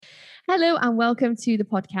Hello and welcome to the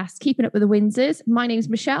podcast, Keeping Up with the Windsors. My name's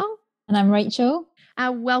Michelle. And I'm Rachel.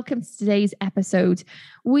 And welcome to today's episode.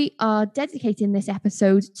 We are dedicating this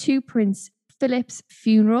episode to Prince Philip's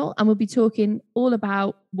funeral, and we'll be talking all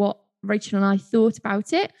about what Rachel and I thought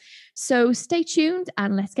about it. So stay tuned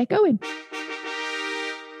and let's get going.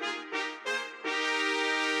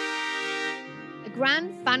 A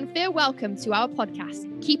grand fanfare welcome to our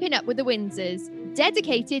podcast, Keeping Up with the Windsors,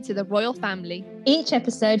 dedicated to the royal family. Each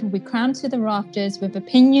episode will be crowned to the rafters with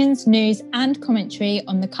opinions, news and commentary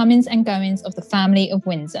on the comings and goings of the family of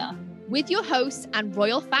Windsor. With your hosts and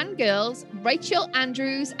royal fangirls, Rachel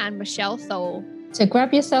Andrews and Michelle Thole. So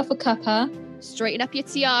grab yourself a cuppa, straighten up your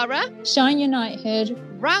tiara, shine your knighthood,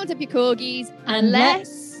 round up your corgis, and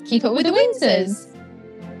let's keep up with the Windsors.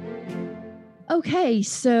 Okay,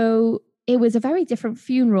 so it was a very different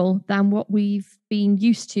funeral than what we've been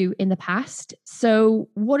used to in the past. So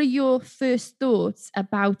what are your first thoughts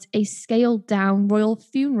about a scaled down royal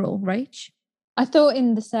funeral, Rach? I thought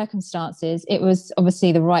in the circumstances, it was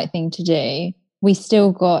obviously the right thing to do. We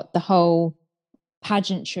still got the whole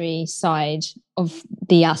pageantry side of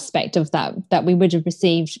the aspect of that we would have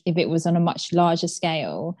received if it was on a much larger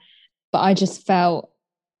scale. But I just felt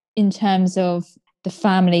in terms of the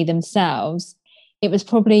family themselves, it was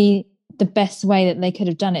probably the best way that they could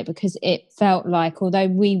have done it, because it felt like, although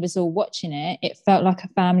we was all watching it, it felt like a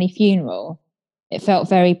family funeral. It felt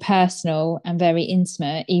very personal and very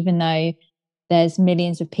intimate, even though there's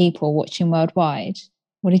millions of people watching worldwide.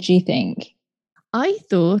 What did you think? I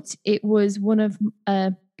thought it was one of,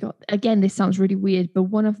 God, again, this sounds really weird, but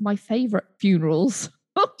one of my favorite funerals.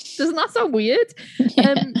 Doesn't that sound weird?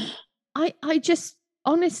 Yeah. I just,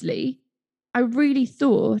 honestly, I really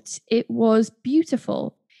thought it was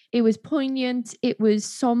beautiful. It was poignant, it was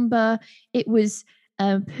somber, it was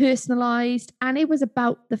personalized, and it was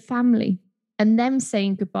about the family and them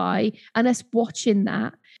saying goodbye and us watching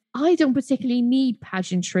that. I don't particularly need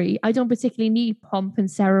pageantry. I don't particularly need pomp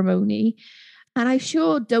and ceremony. And I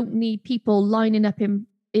sure don't need people lining up in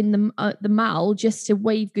the mall just to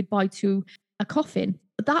wave goodbye to a coffin.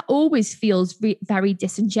 That always feels very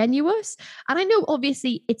disingenuous. And I know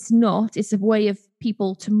obviously it's not. It's a way of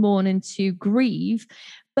people to mourn and to grieve.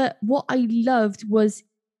 But what I loved was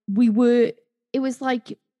it was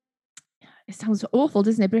like, it sounds awful,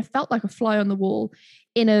 doesn't it? But it felt like a fly on the wall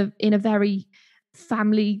in a very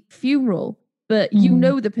family funeral. But you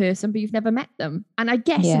know the person, but you've never met them. And I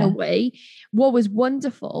guess in a way, what was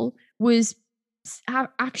wonderful was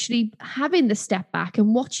actually having the step back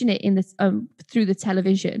and watching it in this through the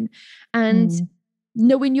television and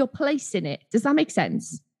knowing your place in it. Does that make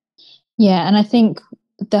sense? Yeah, and I think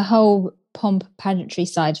the whole pomp pageantry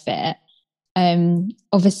side of it,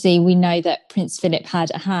 obviously we know that Prince Philip had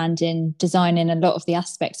a hand in designing a lot of the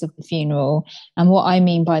aspects of the funeral, and what I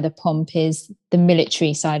mean by the pomp is the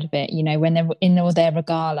military side of it. You know, when they're in all their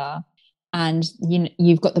regala and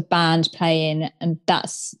you've got the band playing, and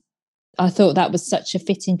I thought that was such a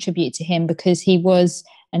fitting tribute to him, because he was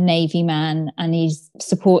a Navy man and he's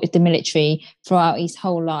supported the military throughout his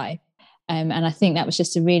whole life, and I think that was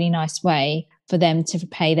just a really nice way for them to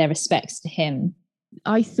pay their respects to him.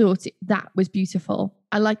 I thought that was beautiful.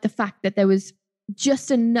 I like the fact that there was just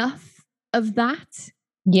enough of that.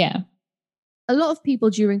 Yeah. A lot of people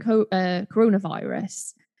during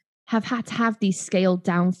coronavirus have had to have these scaled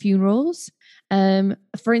down funerals.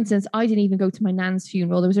 For instance, I didn't even go to my nan's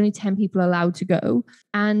funeral. There was only 10 people allowed to go.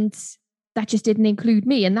 And that just didn't include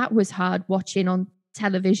me. And that was hard watching on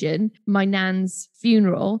television, my nan's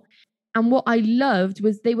funeral. And what I loved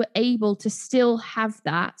was they were able to still have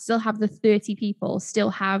the 30 people, still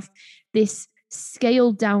have this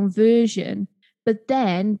scaled down version. But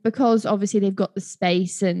then, because obviously they've got the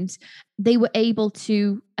space and they were able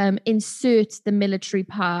to insert the military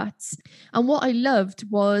parts. And what I loved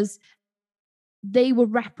was they were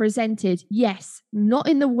represented, yes, not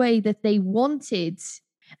in the way that they wanted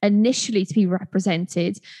initially to be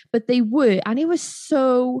represented, but they were. And it was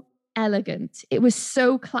so elegant. It was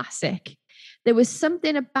so classic. There was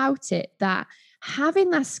something about it that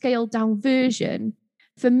having that scaled down version,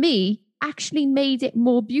 for me, actually made it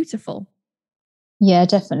more beautiful. Yeah,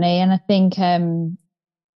 definitely. And I think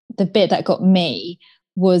the bit that got me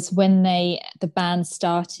was when the band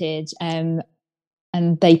started and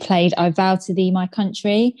they played I Vow to Thee, My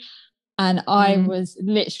Country. And I was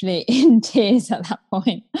literally in tears at that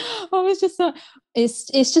point. I was just like, it's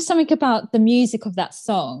just something about the music of that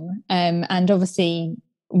song. And obviously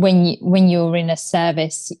when you're in a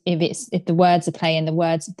service, if the words are playing, the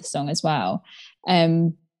words of the song as well.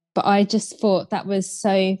 But I just thought that was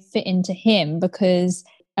so fitting to him, because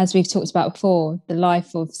as we've talked about before, the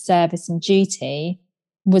life of service and duty,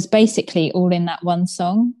 was basically all in that one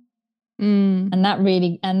song. Mm. And that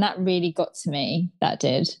really got to me. That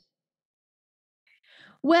did.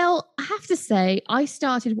 Well, I have to say, I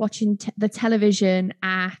started watching the television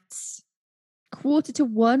at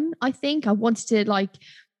 1:45. I think I wanted to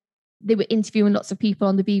they were interviewing lots of people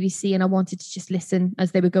on the BBC, and I wanted to just listen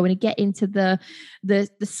as they were going to get into the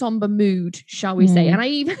somber mood, shall we say. And I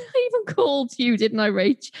even I even called you, didn't I,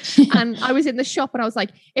 Rach? And I was in the shop and I was like,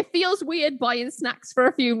 it feels weird buying snacks for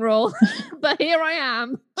a funeral, but here I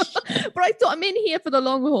am. But I thought, I'm in here for the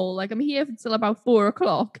long haul. Like, I'm here until about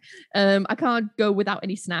 4:00. I can't go without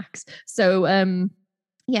any snacks. So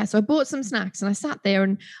yeah, so I bought some snacks and I sat there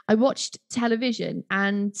and I watched television,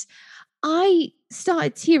 and I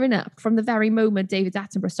started tearing up from the very moment David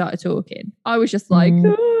Attenborough started talking. I was just like,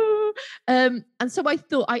 ah. And so I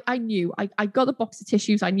thought, I knew, I got a box of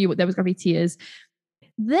tissues. I knew there was going to be tears.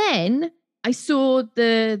 Then I saw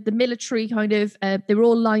the military kind of, they were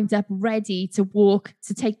all lined up ready to walk,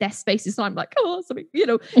 to take their spaces. So I'm like, oh, something,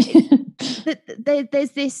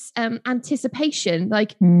 there's this anticipation.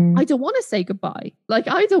 Like, I don't want to say goodbye. Like,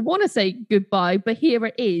 I don't want to say goodbye, but here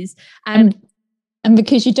it is. And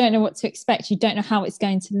because you don't know what to expect, you don't know how it's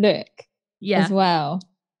going to look as well.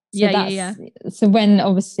 So So when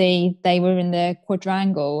obviously they were in the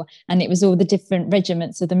quadrangle and it was all the different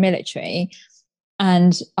regiments of the military,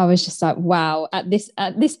 and I was just like, wow. At this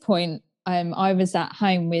point, I was at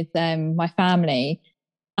home with my family,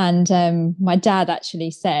 and my dad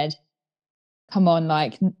actually said, come on,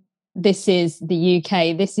 like, this is the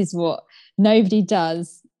UK. This is what, nobody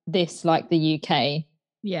does this like the UK.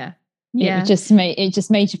 Yeah. It just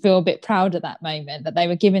made you feel a bit proud at that moment that they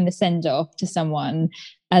were giving the send off to someone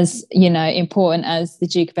as, important as the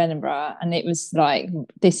Duke of Edinburgh, and it was like,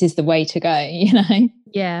 this is the way to go,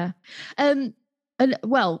 Yeah. And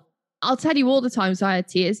well, I'll tell you all the times I had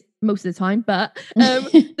tears, most of the time, but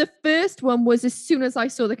the first one was as soon as I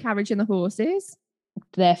saw the carriage and the horses.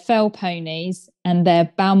 Their fell ponies and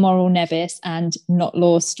their Balmoral Nevis and Not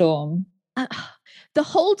Law Storm. The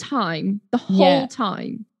whole time.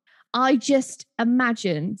 I just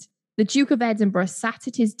imagined the Duke of Edinburgh sat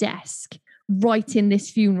at his desk writing this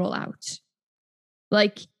funeral out.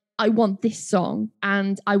 Like, I want this song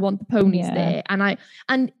and I want the ponies there.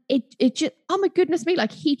 And it just, oh my goodness me,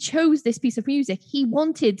 like, he chose this piece of music. He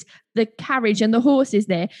wanted the carriage and the horses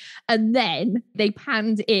there. And then they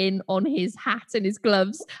panned in on his hat and his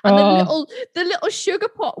gloves and the little sugar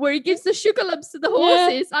pot where he gives the sugar lumps to the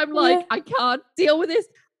horses. I'm like, I can't deal with this.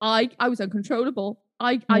 I was uncontrollable.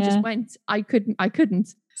 I just went. I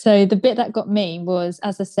couldn't. So the bit that got me was,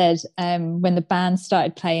 as I said, when the band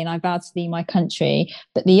started playing I Vowed to Thee My Country.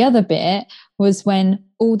 But the other bit was when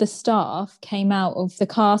all the staff came out of the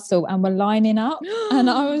castle and were lining up. And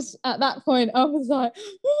I was, at that point, I was like,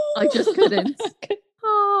 I just couldn't.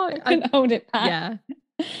 I couldn't hold it back.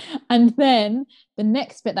 Yeah. And then the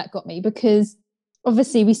next bit that got me, because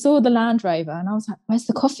obviously we saw the Land Rover and I was like, where's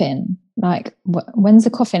the coffin? Like, when's the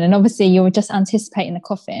coffin? And obviously you were just anticipating the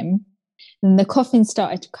coffin. And the coffin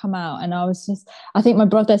started to come out, and I think my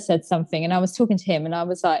brother said something, and I was talking to him, and I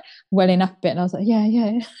was like welling up a bit, and I was like,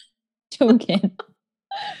 yeah, talking.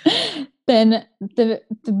 Then the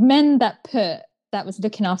men that was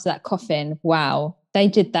looking after that coffin, wow, they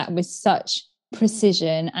did that with such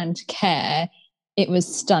precision and care. It was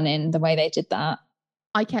stunning the way they did that.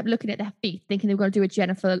 I kept looking at their feet thinking they were going to do a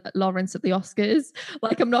Jennifer Lawrence at the Oscars.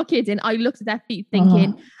 Like, I'm not kidding. I looked at their feet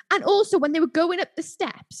thinking, and also when they were going up the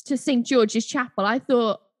steps to St. George's Chapel, I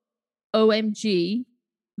thought, OMG,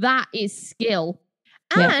 that is skill.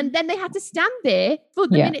 And then they had to stand there for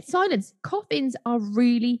the minute silence. Coffins are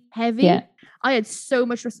really heavy. I had so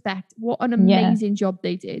much respect. What an amazing job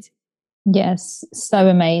they did. Yes, so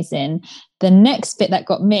amazing. The next bit that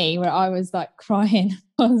got me, where I was like crying,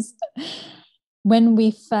 was when we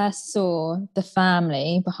first saw the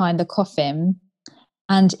family behind the coffin,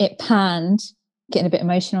 and it panned, getting a bit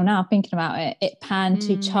emotional now thinking about it, it panned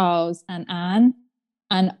to Charles and Anne,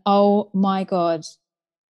 and oh my God,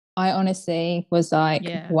 I honestly was like,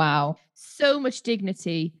 wow. So much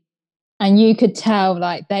dignity. And you could tell,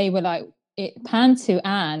 like, they were like, it panned to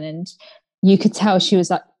Anne, and you could tell she was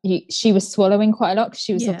like, she was swallowing quite a lot because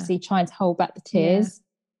she was obviously trying to hold back the tears.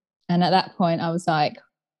 And at that point I was like,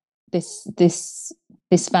 this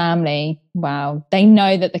family, wow, they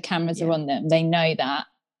know that the cameras are on them, they know that,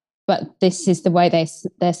 but this is the way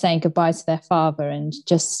they're saying goodbye to their father, and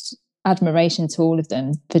just admiration to all of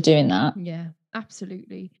them for doing that.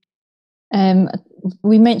 Absolutely.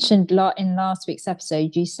 We mentioned in last week's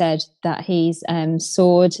episode, you said that he's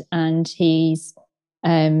soared and he's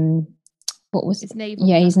what was his naval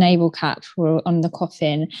yeah cap. his naval cap were on the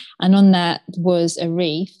coffin, and on that was a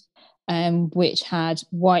wreath which had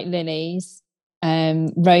white lilies,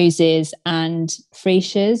 roses and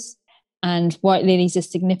freesias. And white lilies are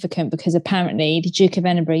significant because apparently the Duke of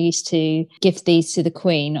Edinburgh used to give these to the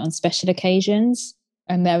Queen on special occasions.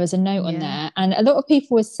 And there was a note on there. And a lot of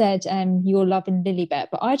people have said, "You're loving Lilibet,"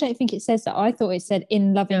 but I don't think it says that. I thought it said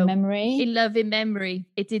 "in loving memory." In loving memory.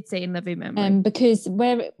 It did say in loving memory. Because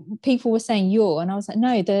where people were saying "you're," and I was like,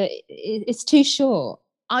 no, it's too short.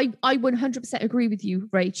 I 100% agree with you,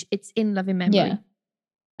 Rach. It's in loving memory. Yeah.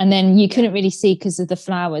 And then you couldn't really see because of the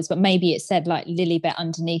flowers, but maybe it said like Lilibet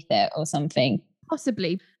underneath it or something.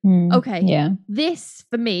 Possibly. Okay. Yeah. This,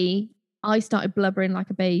 for me, I started blubbering like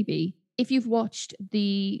a baby. If you've watched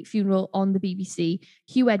the funeral on the BBC,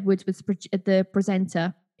 Hugh Edwards was the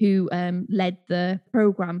presenter who led the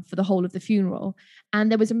programme for the whole of the funeral. And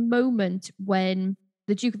there was a moment when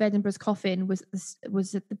the Duke of Edinburgh's coffin was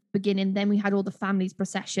at the beginning. Then we had all the family's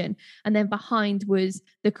procession, and then behind was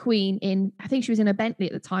the Queen in, I think she was in a Bentley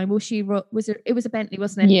at the time. It was a Bentley,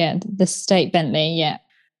 wasn't it? Yeah, the state Bentley. Yeah.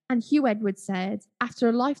 And Hugh Edwards said, after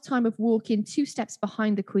a lifetime of walking 2 steps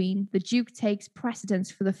behind the Queen, the Duke takes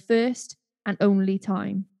precedence for the first and only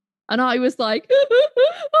time. And I was like,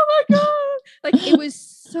 oh my God. Like, it was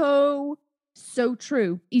so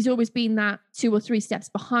true. He's always been that 2 or 3 steps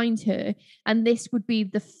behind her. And this would be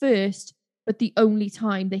the first, but the only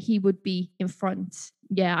time that he would be in front.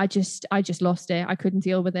 Yeah, I just lost it. I couldn't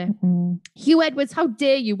deal with it. Mm-hmm. Hugh Edwards, how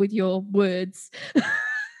dare you with your words?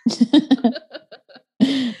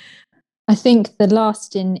 I think the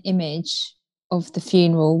lasting image of the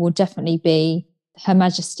funeral will definitely be Her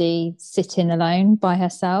Majesty sitting alone by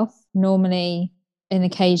herself. Normally, in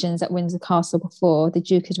occasions at Windsor Castle before, the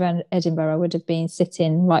Duke of Edinburgh would have been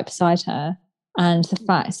sitting right beside her. And the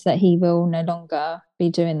fact that he will no longer be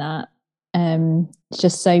doing that, it's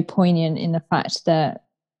just so poignant in the fact that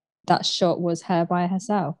that shot was her by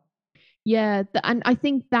herself. Yeah, and I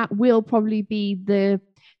think that will probably be the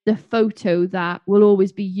photo that will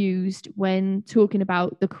always be used when talking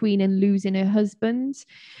about the Queen and losing her husband.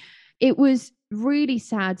 It was really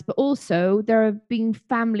sad, but also there have been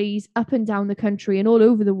families up and down the country and all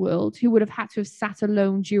over the world who would have had to have sat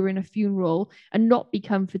alone during a funeral and not be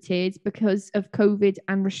comforted because of COVID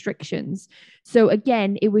and restrictions. So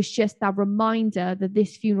again, it was just that reminder that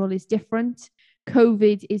this funeral is different.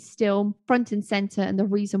 COVID is still front and center, and the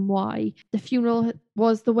reason why the funeral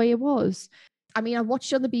was the way it was. I mean, I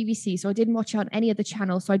watched it on the BBC, so I didn't watch it on any other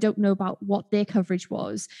channel, so I don't know about what their coverage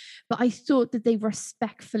was. But I thought that they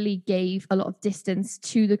respectfully gave a lot of distance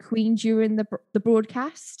to the Queen during the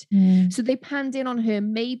broadcast. So they panned in on her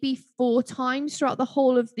maybe 4 times throughout the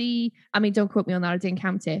whole of I mean, don't quote me on that, I didn't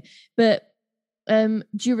count it. But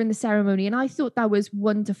during the ceremony, and I thought that was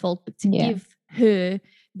wonderful to give her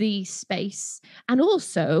the space. And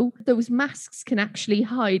also those masks can actually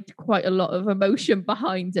hide quite a lot of emotion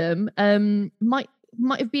behind them. Might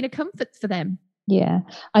have been a comfort for them. Yeah,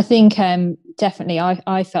 I think definitely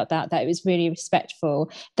I felt that it was really respectful,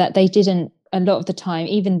 that they didn't, a lot of the time,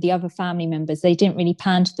 even the other family members, they didn't really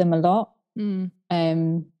pan to them a lot.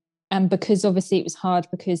 And because obviously it was hard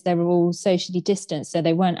because they were all socially distanced, so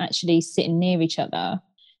they weren't actually sitting near each other.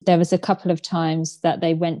 There was a couple of times that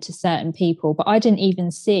they went to certain people, but I didn't even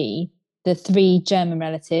see the 3 German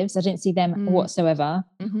relatives. I didn't see them whatsoever.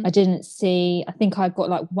 I didn't see, I think I got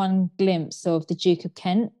like one glimpse of the Duke of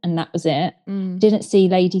Kent, and that was it. Didn't see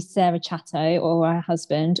Lady Sarah Chatto or her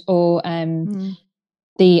husband, or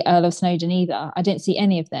the Earl of Snowdon either. I didn't see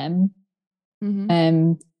any of them.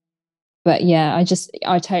 But yeah,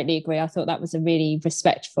 I totally agree. I thought that was a really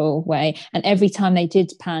respectful way. And every time they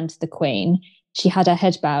did pan to the Queen, she had her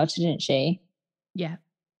head bowed, didn't she? Yeah.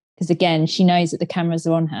 Because again, she knows that the cameras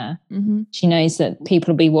are on her. She knows that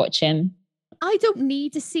people will be watching. I don't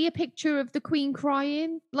need to see a picture of the Queen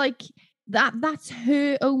crying. Like that's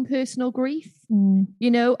her own personal grief.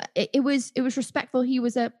 You know, it was respectful. He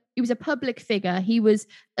was a public figure. He was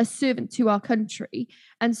a servant to our country.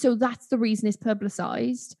 And so that's the reason it's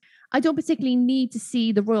publicized. I don't particularly need to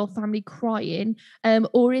see the royal family crying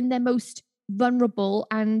or in their most vulnerable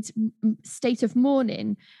and state of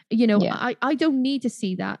mourning. You know, I don't need to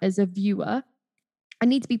see that as a viewer. I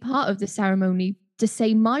need to be part of the ceremony to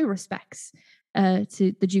say my respects to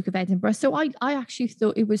the Duke of Edinburgh. So I actually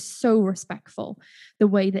thought it was so respectful the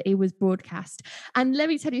way that it was broadcast. And let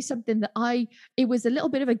me tell you something that it was a little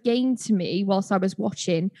bit of a game to me whilst I was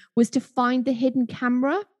watching, was to find the hidden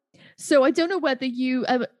camera. So I don't know whether you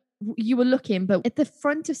were looking, but at the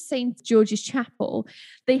front of St. George's Chapel,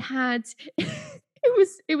 they had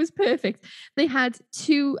It was perfect. They had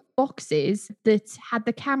two boxes that had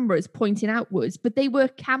the cameras pointing outwards, but they were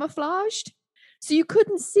camouflaged, so you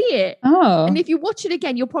couldn't see it. And Oh, if you watch it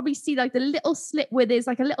again, you'll probably see like the little slit where there's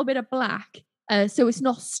like a little bit of black. So it's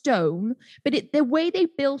not stone, but the way they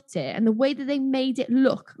built it and the way that they made it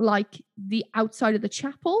look like the outside of the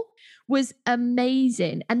chapel was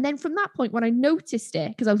amazing. And then from that point, when I noticed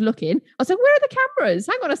it, because I was looking, I was like, where are the cameras?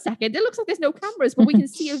 Hang on a second. It looks like there's no cameras, but we can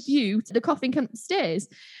see a view to the coffin stairs.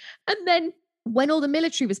 And then when all the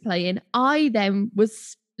military was playing, I then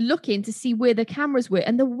was looking to see where the cameras were,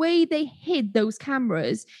 and the way they hid those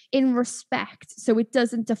cameras in respect so it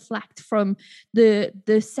doesn't deflect from the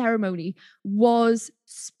ceremony was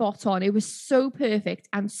spot on. It was so perfect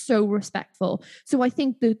and so respectful. So I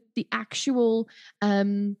think the actual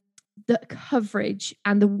the coverage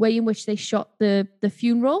and the way in which they shot the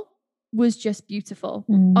funeral was just beautiful.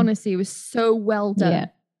 Honestly, it was so well done.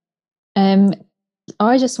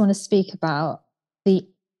 I just want to speak about the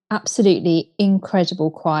absolutely incredible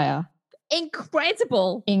choir.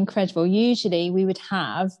 Incredible. Usually we would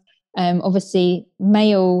have obviously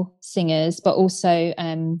male singers, but also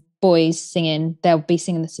boys singing. They'll be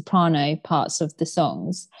singing the soprano parts of the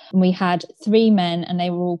songs. And we had three men, and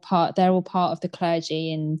they're all part of the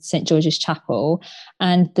clergy in St George's Chapel.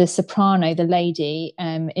 And the soprano, the lady,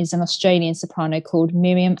 is an Australian soprano called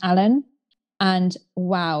Miriam Allen. And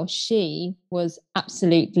wow, she was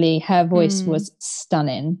absolutely, her voice was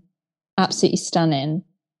stunning, absolutely stunning.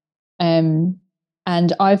 And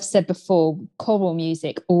I've said before, choral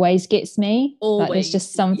music always gets me. Always. Like, there's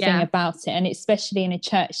just something about it. And especially in a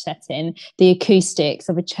church setting, the acoustics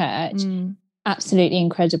of a church, absolutely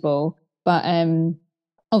incredible. But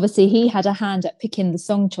obviously he had a hand at picking the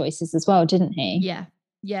song choices as well, didn't he?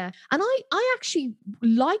 Yeah. And I actually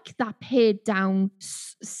like that pared down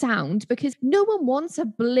sound, because no one wants a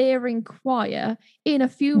blaring choir in a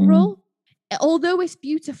funeral. Although it's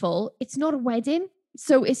beautiful, it's not a wedding.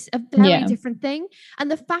 So it's a very different thing.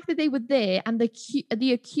 And the fact that they were there and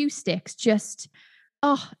the acoustics just,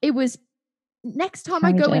 it was, next time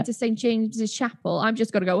I go into St. James's Chapel, I'm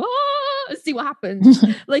just going to go, see what happens.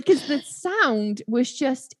 Like, because the sound was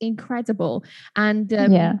just incredible. And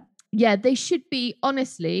they should be,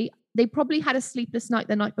 honestly, they probably had a sleepless night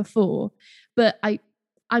the night before, but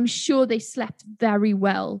I'm sure they slept very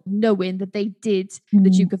well knowing that they did the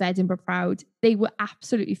Duke of Edinburgh proud. They were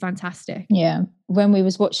absolutely fantastic. Yeah. When we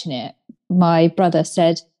was watching it, my brother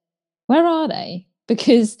said, where are they?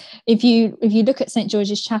 Because if you look at St.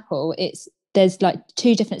 George's Chapel, there's like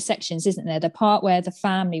two different sections, isn't there? The part where the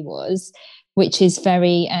family was, which is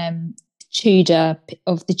very Tudor,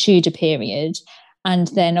 of the Tudor period. And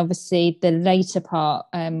then obviously the later part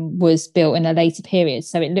was built in a later period.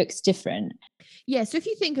 So it looks different. Yeah, so if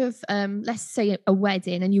you think of, let's say, a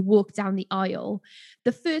wedding and you walk down the aisle,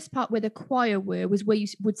 the first part where the choir was where you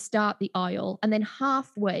would start the aisle, and then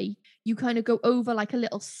halfway you kind of go over like a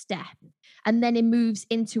little step, and then it moves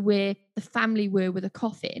into where the family were with a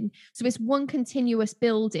coffin. So it's one continuous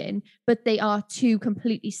building, but they are two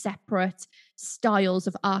completely separate styles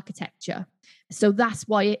of architecture. So that's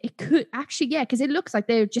why it could actually, because it looks like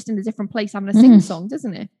they're just in a different place having a sing-song,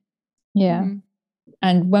 doesn't it? Yeah.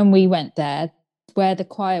 And when we went there, where the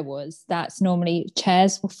choir was, that's normally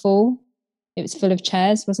chairs were full. It was full of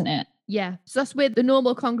chairs, wasn't it? Yeah. So that's where the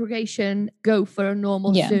normal congregation go for a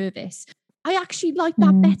normal service. I actually like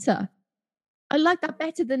that better. I like that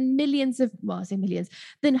better than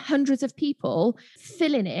than hundreds of people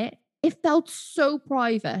filling it. It felt so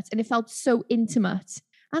private and it felt so intimate.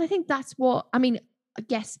 And I think that's what, I mean, I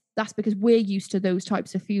guess that's because we're used to those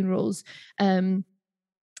types of funerals. Normal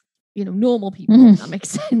people, if that makes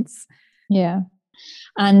sense. Yeah.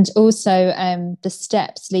 And also the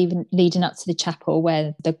steps leading up to the chapel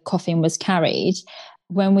where the coffin was carried.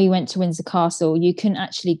 When we went to Windsor Castle, you couldn't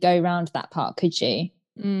actually go around that part, could you?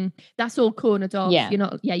 That's all cornered off.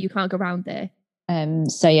 You can't go around there.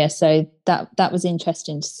 So that was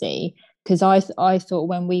interesting to see, because I thought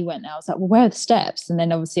when we went there, I was like, well, where are the steps? And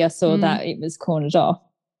then obviously I saw that it was cornered off.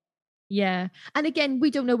 Yeah. And again,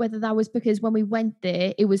 we don't know whether that was because when we went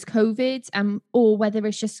there, it was COVID, or whether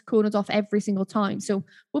it's just cornered off every single time. So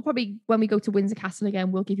we'll probably, when we go to Windsor Castle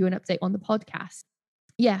again, we'll give you an update on the podcast.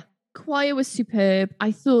 Yeah. Choir was superb.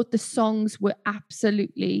 I thought the songs were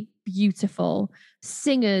absolutely beautiful.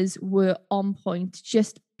 Singers were on point,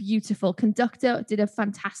 just beautiful. Conductor did a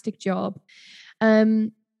fantastic job.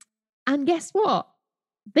 And guess what?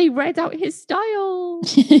 They read out his style.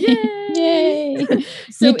 Yay!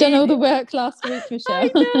 So you've done all the work last week,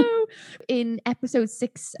 Michelle. I know. In episode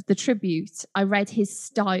 6 of the tribute, I read his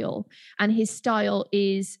style, and his style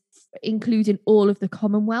is including all of the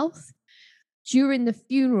Commonwealth. during the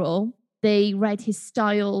funeral, they read his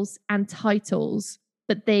styles and titles,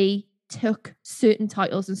 but they took certain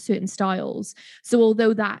titles and certain styles. So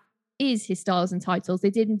although that is his styles and titles, they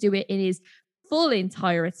didn't do it in his full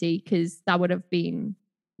entirety because that would have been,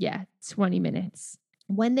 20 minutes.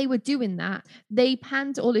 When they were doing that, they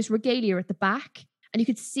panned all his regalia at the back, and you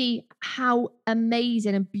could see how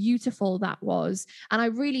amazing and beautiful that was. And I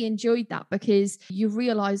really enjoyed that because you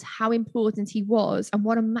realize how important he was and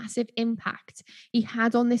what a massive impact he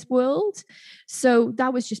had on this world. So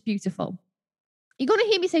that was just beautiful. You're going to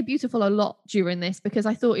hear me say beautiful a lot during this because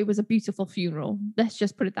I thought it was a beautiful funeral. Let's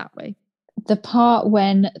just put it that way. The part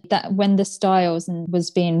when the styles was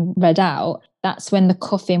being read out, that's when the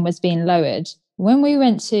coffin was being lowered. When we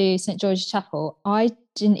went to St. George's Chapel, I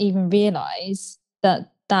didn't even realise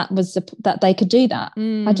that they could do that.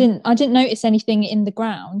 I didn't notice anything in the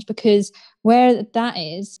ground, because where that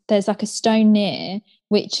is, there's like a stone near,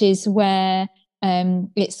 which is where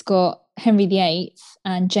it's got Henry VIII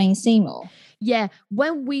and Jane Seymour. Yeah,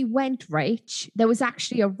 when we went, Rach, there was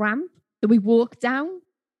actually a ramp that we walked down,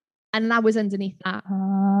 and that was underneath that.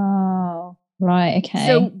 Oh, right, okay.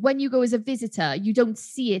 So when you go as a visitor, you don't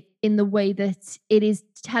see it in the way that it is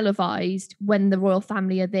televised when the royal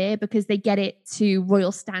family are there, because they get it to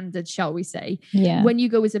royal standards, shall we say. Yeah. When you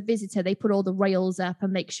go as a visitor, they put all the rails up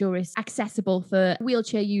and make sure it's accessible for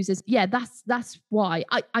wheelchair users. Yeah, that's why.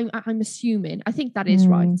 I'm assuming. I think that is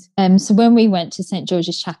right. So when we went to St.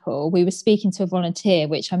 George's Chapel, we were speaking to a volunteer,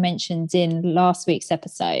 which I mentioned in last week's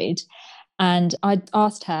episode. And I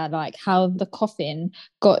asked her like how the coffin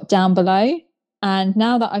got down below. And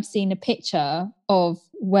now that I've seen a picture of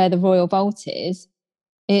where the royal vault is,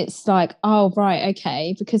 it's like, oh, right,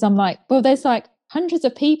 okay. Because I'm like, well, there's like hundreds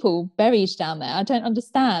of people buried down there. I don't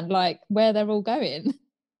understand like where they're all going.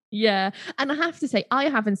 Yeah. And I have to say, I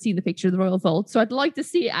haven't seen the picture of the royal vault, so I'd like to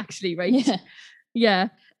see it actually, right? Yeah.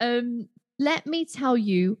 Let me tell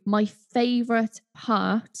you my favourite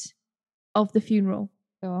part of the funeral.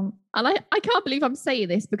 Go on. And I can't believe I'm saying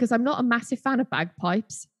this because I'm not a massive fan of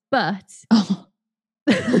bagpipes, but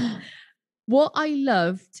what I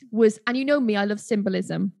loved was, and you know me, I love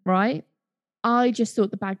symbolism, right? I just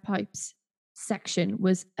thought the bagpipes section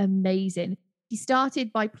was amazing. He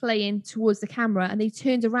started by playing towards the camera, and he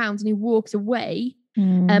turned around and he walked away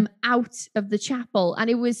out of the chapel. And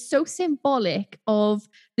it was so symbolic of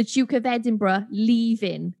the Duke of Edinburgh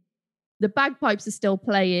leaving. The bagpipes are still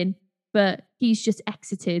playing, but he's just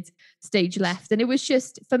exited stage left. And it was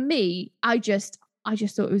just, for me, I just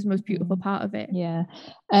thought it was the most beautiful part of it. Yeah.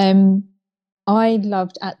 I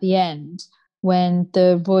loved at the end when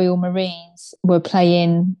the Royal Marines were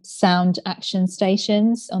playing sound action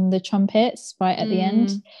stations on the trumpets right at the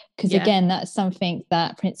end. Because again, that's something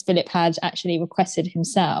that Prince Philip had actually requested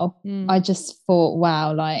himself. I just thought,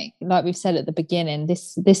 wow, like we've said at the beginning,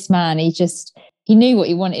 this man, he knew what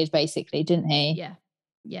he wanted basically, didn't he? Yeah.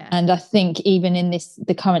 Yeah. And I think even in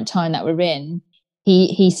the current time that we're in,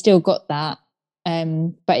 he still got that.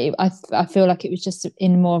 But I feel like it was just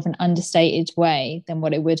in more of an understated way than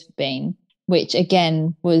what it would have been, which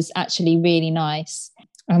again was actually really nice,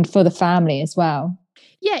 and for the family as well.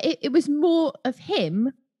 Yeah, it was more of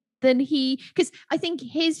him than because I think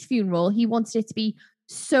his funeral, he wanted it to be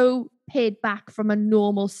so pared back from a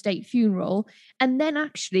normal state funeral, and then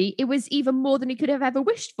actually it was even more than he could have ever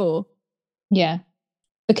wished for. Yeah.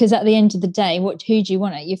 Because at the end of the day, who do you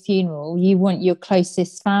want at your funeral? You want your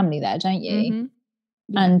closest family there, don't you?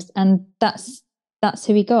 Yeah. And that's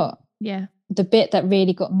who he got. Yeah. The bit that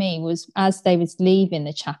really got me was as they was leaving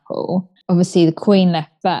the chapel, obviously the Queen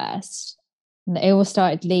left first, and they all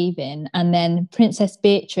started leaving, and then Princess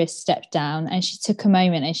Beatrice stepped down, and she took a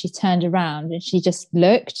moment and she turned around and she just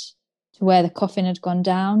looked to where the coffin had gone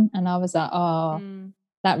down, and I was like,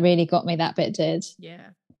 that really got me. That bit did.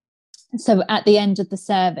 Yeah. So at the end of the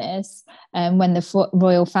service, when the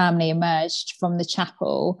royal family emerged from the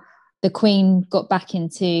chapel, the Queen got back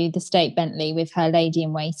into the state Bentley with her lady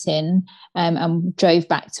in waiting and drove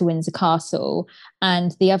back to Windsor Castle.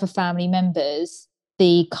 And the other family members,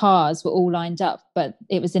 the cars were all lined up, but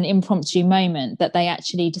it was an impromptu moment that they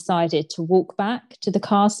actually decided to walk back to the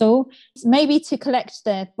castle, maybe to collect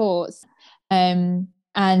their thoughts. And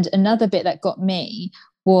another bit that got me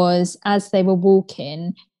was as they were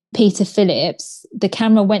walking, Peter Phillips, the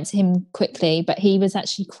camera went to him quickly, but he was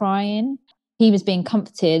actually crying. He was being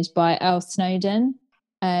comforted by Earl Snowdon.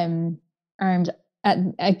 And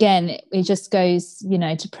again, it just goes,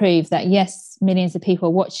 to prove that, yes, millions of people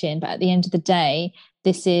are watching, but at the end of the day,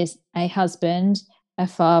 this is a husband, a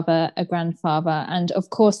father, a grandfather, and of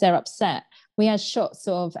course they're upset. We had shots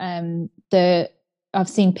of I've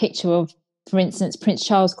seen picture of for instance, Prince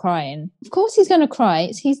Charles crying. Of course he's going to cry.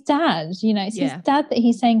 It's his dad, you know, it's his dad that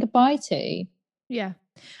he's saying goodbye to. Yeah.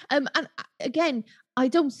 And again, I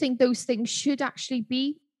don't think those things should actually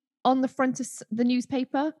be on the front of the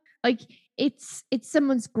newspaper. Like it's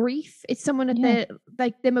someone's grief. It's someone at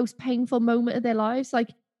their most painful moment of their lives. Like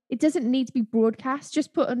it doesn't need to be broadcast.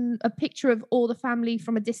 Just put a picture of all the family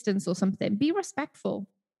from a distance or something. Be respectful.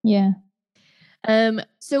 Yeah.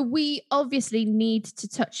 So we obviously need to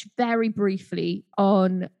touch very briefly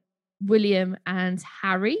on William and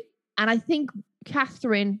Harry. And I think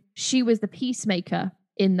Catherine, she was the peacemaker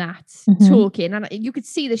in that talking. And you could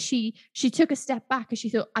see that she took a step back and she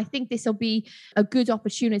thought, I think this will be a good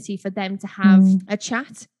opportunity for them to have a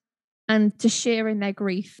chat and to share in their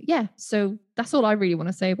grief. Yeah. So that's all I really want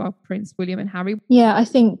to say about Prince William and Harry. Yeah, I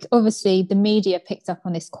think obviously the media picked up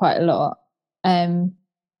on this quite a lot.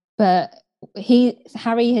 But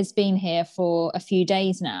Harry has been here for a few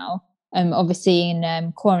days now, obviously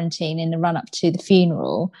in quarantine in the run up to the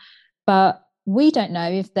funeral. But we don't know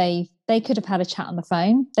if they could have had a chat on the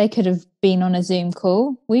phone. They could have been on a Zoom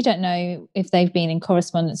call. We don't know if they've been in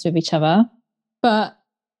correspondence with each other. But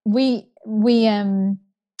we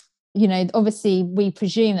you know, obviously we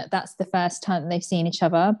presume that that's the first time that they've seen each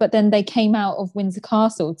other. But then they came out of Windsor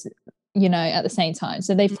Castle, you know, at the same time.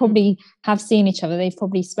 So they've probably have seen each other. They've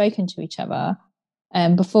probably spoken to each other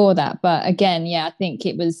before that. But again, yeah, I think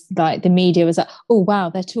it was like the media was like, oh, wow,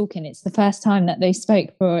 they're talking. It's the first time that they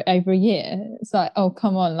spoke for over a year. It's like, oh,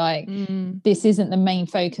 come on, like this isn't the main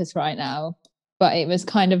focus right now. But it was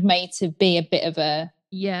kind of made to be a bit of a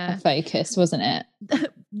focus, wasn't it?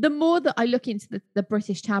 The more that I look into the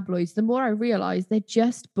British tabloids, the more I realise they're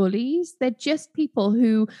just bullies. They're just people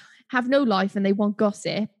who have no life and they want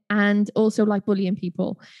gossip and also like bullying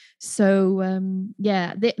people. So,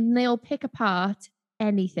 they'll pick apart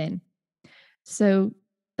anything. So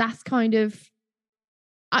that's kind of,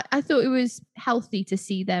 I thought it was healthy to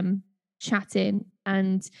see them chatting,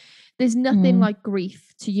 and there's nothing like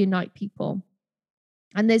grief to unite people.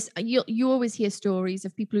 And you always hear stories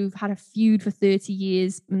of people who've had a feud for 30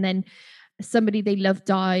 years and then somebody they love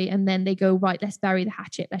die and then they go, right, let's bury the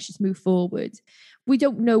hatchet. Let's just move forward. We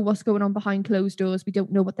don't know what's going on behind closed doors. We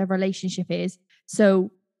don't know what their relationship is.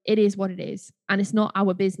 So it is what it is. And it's not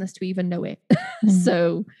our business to even know it.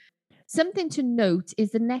 So something to note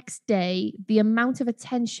is the next day, the amount of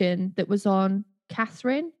attention that was on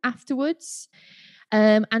Catherine afterwards,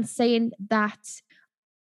 and saying that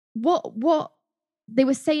what they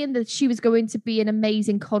were saying that she was going to be an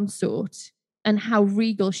amazing consort and how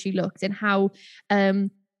regal she looked and how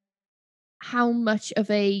much of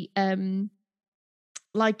a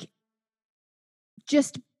like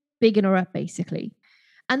just bigging her up basically.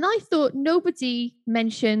 And I thought nobody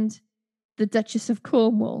mentioned the Duchess of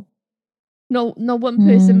Cornwall. No one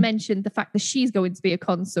person mentioned the fact that she's going to be a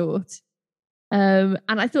consort. And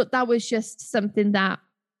I thought that was just something that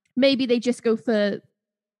maybe they just go for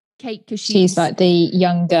Kate because she's like the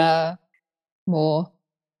younger, more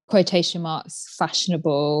quotation marks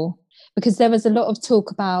fashionable, because there was a lot of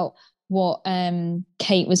talk about what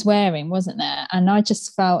Kate was wearing, wasn't there? And I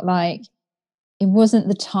just felt like it wasn't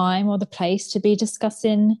the time or the place to be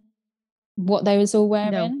discussing what they was all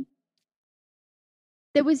wearing. No.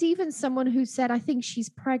 There was even someone who said, I think she's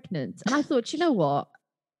pregnant. And I thought, you know what?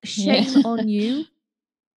 Shame on you.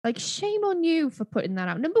 Like, shame on you for putting that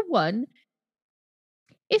out. Number one,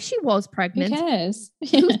 if she was pregnant, who cares?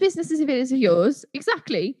 Whose business is if it is yours?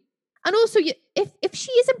 Exactly. And also, if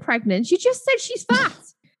she isn't pregnant, you just said she's fat.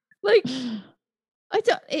 Like,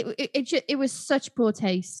 it was such poor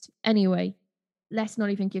taste. Anyway, let's not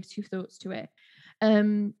even give two thoughts to it.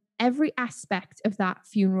 Every aspect of that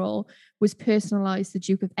funeral was personalised to the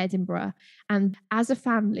Duke of Edinburgh. And as a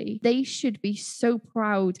family, they should be so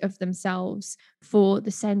proud of themselves for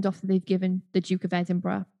the send-off that they've given the Duke of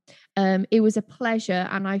Edinburgh. It was a pleasure,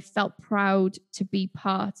 and I felt proud to be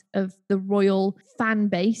part of the royal fan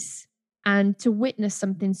base and to witness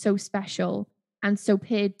something so special and so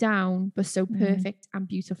pared down, but so perfect and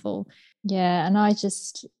beautiful. Yeah, and I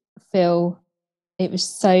just feel it was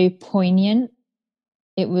so poignant.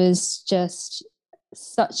 It was just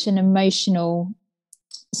such an emotional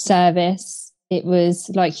service. It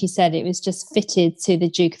was, like you said, it was just fitted to the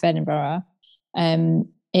Duke of Edinburgh.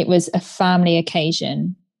 It was a family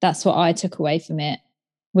occasion. That's what I took away from it.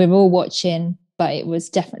 We're all watching, but it was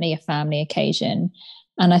definitely a family occasion.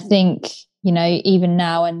 And I think, you know, even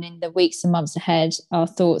now and in the weeks and months ahead, our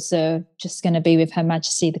thoughts are just going to be with Her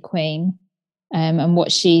Majesty the Queen, and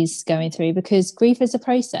what she's going through, because grief is a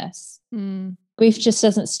process. Grief just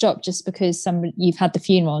doesn't stop just because you've had the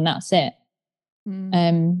funeral and that's it.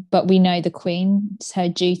 But we know the Queen, it's her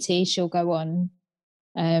duty, she'll go on.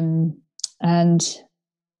 And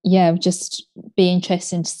yeah, just be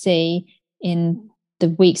interesting to see in the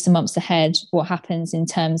weeks and months ahead what happens in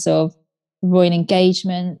terms of royal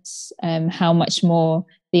engagements, how much more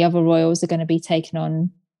the other royals are going to be taken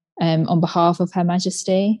on behalf of Her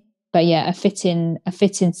Majesty. But yeah, a fitting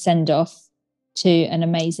send-off to an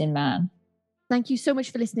amazing man. Thank you so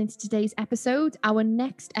much for listening to today's episode. Our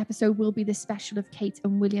next episode will be the special of Kate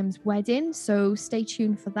and William's wedding, so stay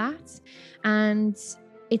tuned for that. And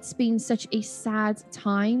it's been such a sad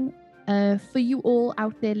time for you all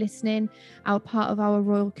out there listening, our part of our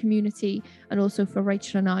royal community, and also for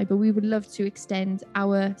Rachel and I. But we would love to extend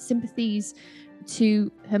our sympathies to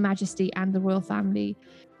Her Majesty and the royal family.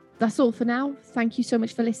 That's all for now. Thank you so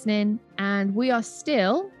much for listening. And we are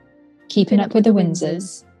still keeping up with the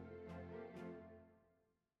Windsors.